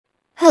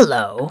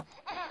Hello,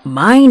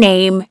 my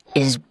name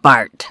is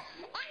Bart.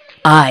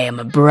 I am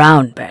a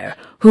brown bear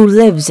who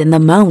lives in the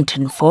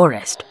mountain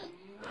forest.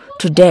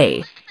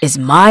 Today is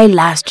my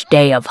last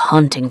day of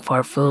hunting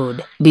for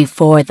food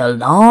before the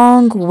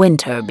long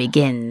winter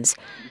begins.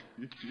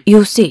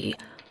 You see,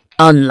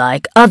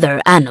 unlike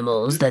other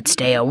animals that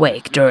stay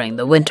awake during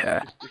the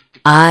winter,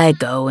 I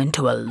go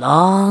into a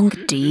long,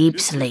 deep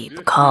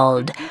sleep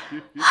called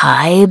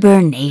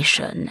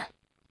hibernation.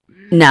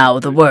 Now,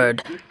 the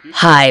word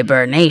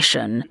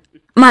hibernation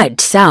might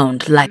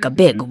sound like a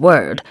big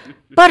word,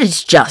 but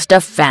it's just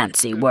a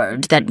fancy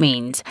word that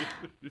means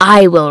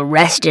I will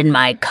rest in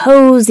my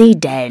cozy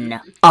den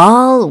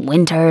all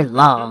winter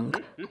long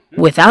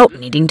without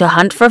needing to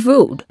hunt for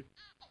food.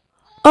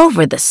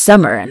 Over the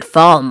summer and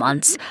fall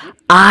months,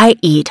 I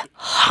eat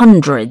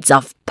hundreds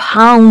of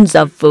pounds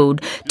of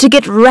food to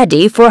get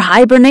ready for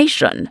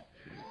hibernation.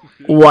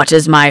 What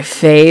is my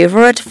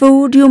favorite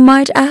food, you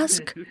might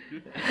ask?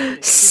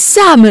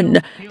 Salmon!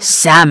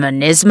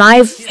 Salmon is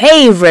my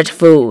favorite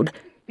food.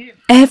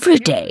 Every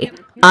day,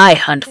 I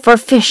hunt for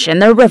fish in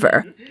the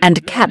river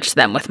and catch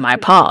them with my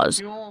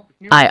paws.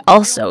 I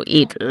also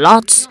eat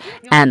lots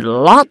and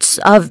lots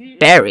of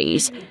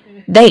berries.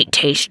 They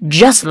taste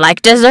just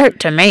like dessert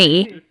to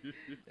me.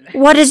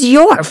 What is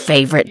your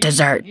favorite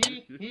dessert?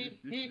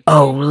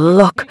 Oh,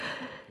 look!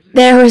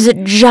 There is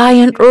a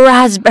giant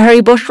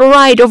raspberry bush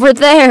right over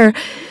there.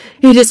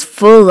 It is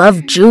full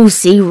of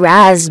juicy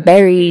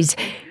raspberries.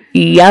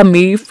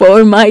 Yummy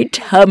for my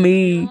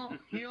tummy.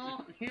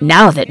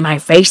 Now that my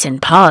face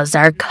and paws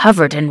are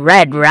covered in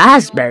red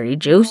raspberry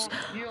juice,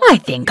 I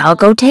think I'll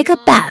go take a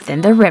bath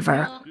in the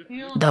river.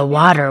 The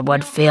water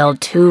would feel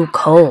too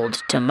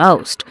cold to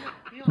most,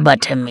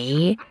 but to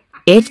me,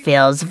 it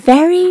feels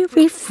very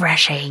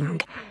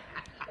refreshing.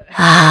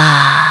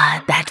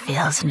 Ah, that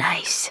feels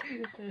nice.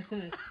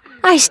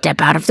 I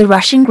step out of the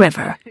rushing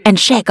river and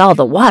shake all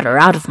the water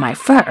out of my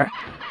fur.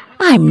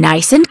 I'm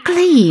nice and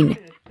clean.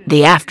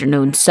 The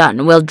afternoon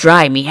sun will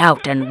dry me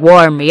out and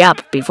warm me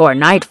up before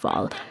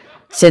nightfall.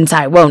 Since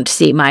I won't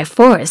see my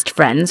forest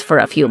friends for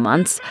a few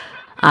months,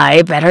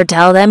 I better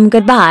tell them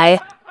goodbye.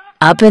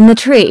 Up in the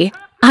tree,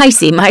 I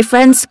see my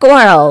friend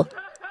Squirrel.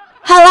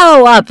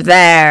 "Hello up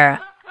there,"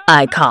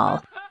 I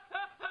call.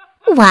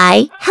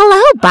 "Why,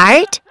 hello,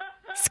 Bart,"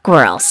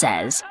 Squirrel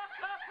says.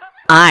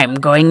 "I'm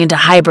going into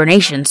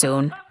hibernation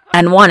soon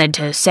and wanted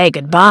to say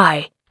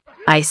goodbye,"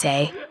 I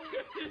say.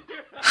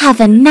 "Have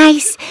a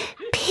nice,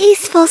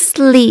 peaceful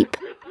sleep,"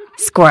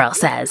 Squirrel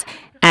says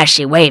as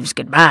she waves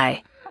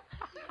goodbye.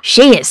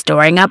 She is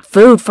storing up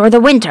food for the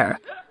winter.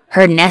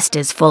 Her nest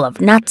is full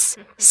of nuts,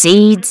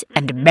 seeds,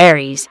 and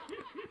berries.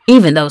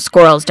 Even though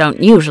squirrels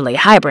don't usually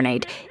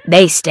hibernate,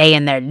 they stay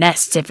in their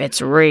nests if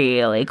it's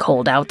really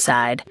cold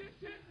outside.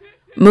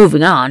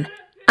 Moving on,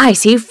 I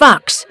see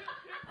Fox.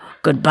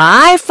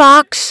 "Goodbye,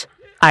 Fox,"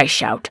 I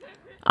shout.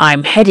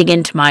 "I'm heading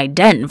into my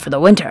den for the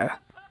winter."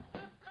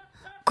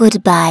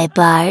 "Goodbye,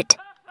 Bart,"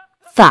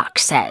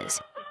 Fox says.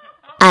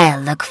 "I'll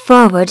look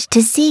forward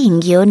to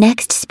seeing you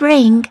next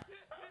spring."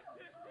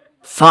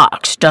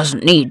 Fox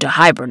doesn't need to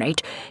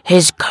hibernate.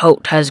 His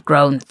coat has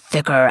grown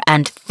thicker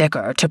and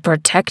thicker to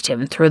protect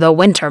him through the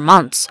winter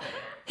months.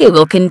 He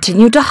will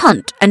continue to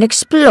hunt and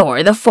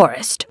explore the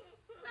forest.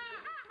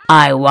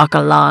 I walk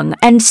along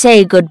and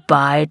say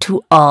goodbye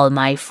to all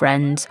my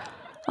friends.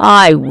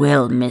 I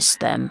will miss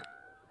them.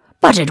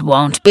 But it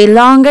won't be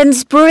long and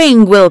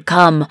spring will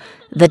come.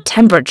 The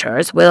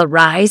temperatures will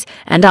rise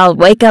and I'll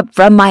wake up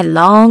from my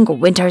long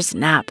winter's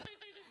nap.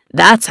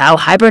 That's how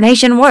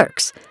hibernation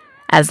works.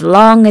 As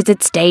long as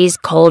it stays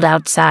cold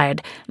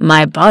outside,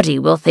 my body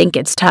will think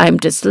it's time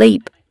to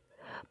sleep.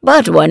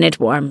 But when it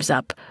warms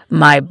up,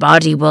 my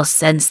body will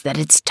sense that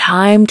it's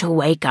time to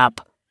wake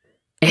up.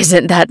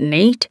 Isn't that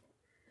neat?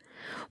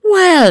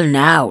 Well,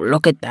 now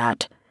look at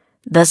that.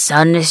 The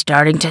sun is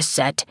starting to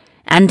set,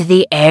 and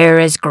the air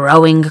is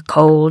growing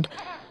cold.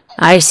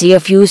 I see a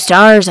few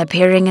stars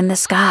appearing in the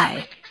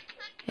sky.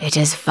 It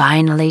is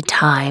finally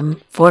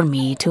time for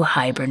me to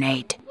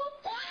hibernate.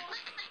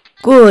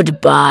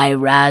 Goodbye,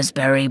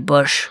 raspberry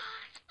bush.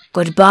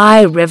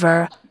 Goodbye,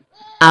 river.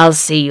 I'll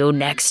see you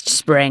next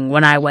spring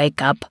when I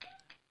wake up.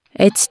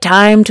 It's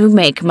time to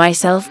make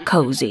myself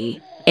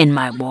cozy in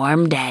my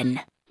warm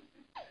den.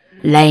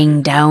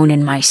 Laying down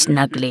in my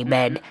snuggly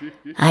bed,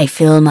 I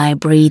feel my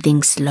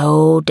breathing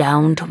slow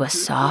down to a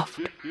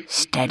soft,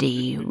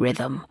 steady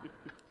rhythm.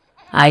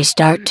 I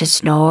start to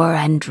snore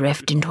and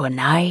drift into a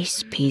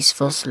nice,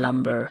 peaceful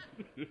slumber.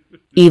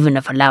 Even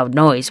if a loud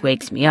noise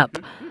wakes me up,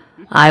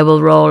 I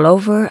will roll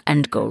over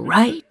and go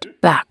right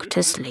back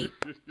to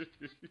sleep.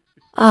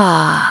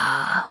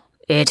 Ah,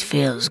 it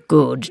feels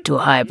good to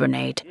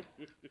hibernate.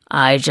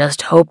 I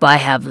just hope I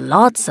have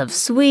lots of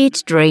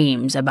sweet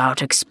dreams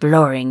about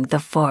exploring the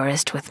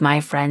forest with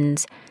my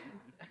friends.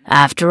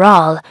 After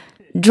all,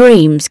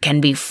 dreams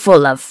can be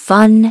full of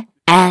fun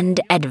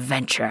and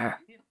adventure.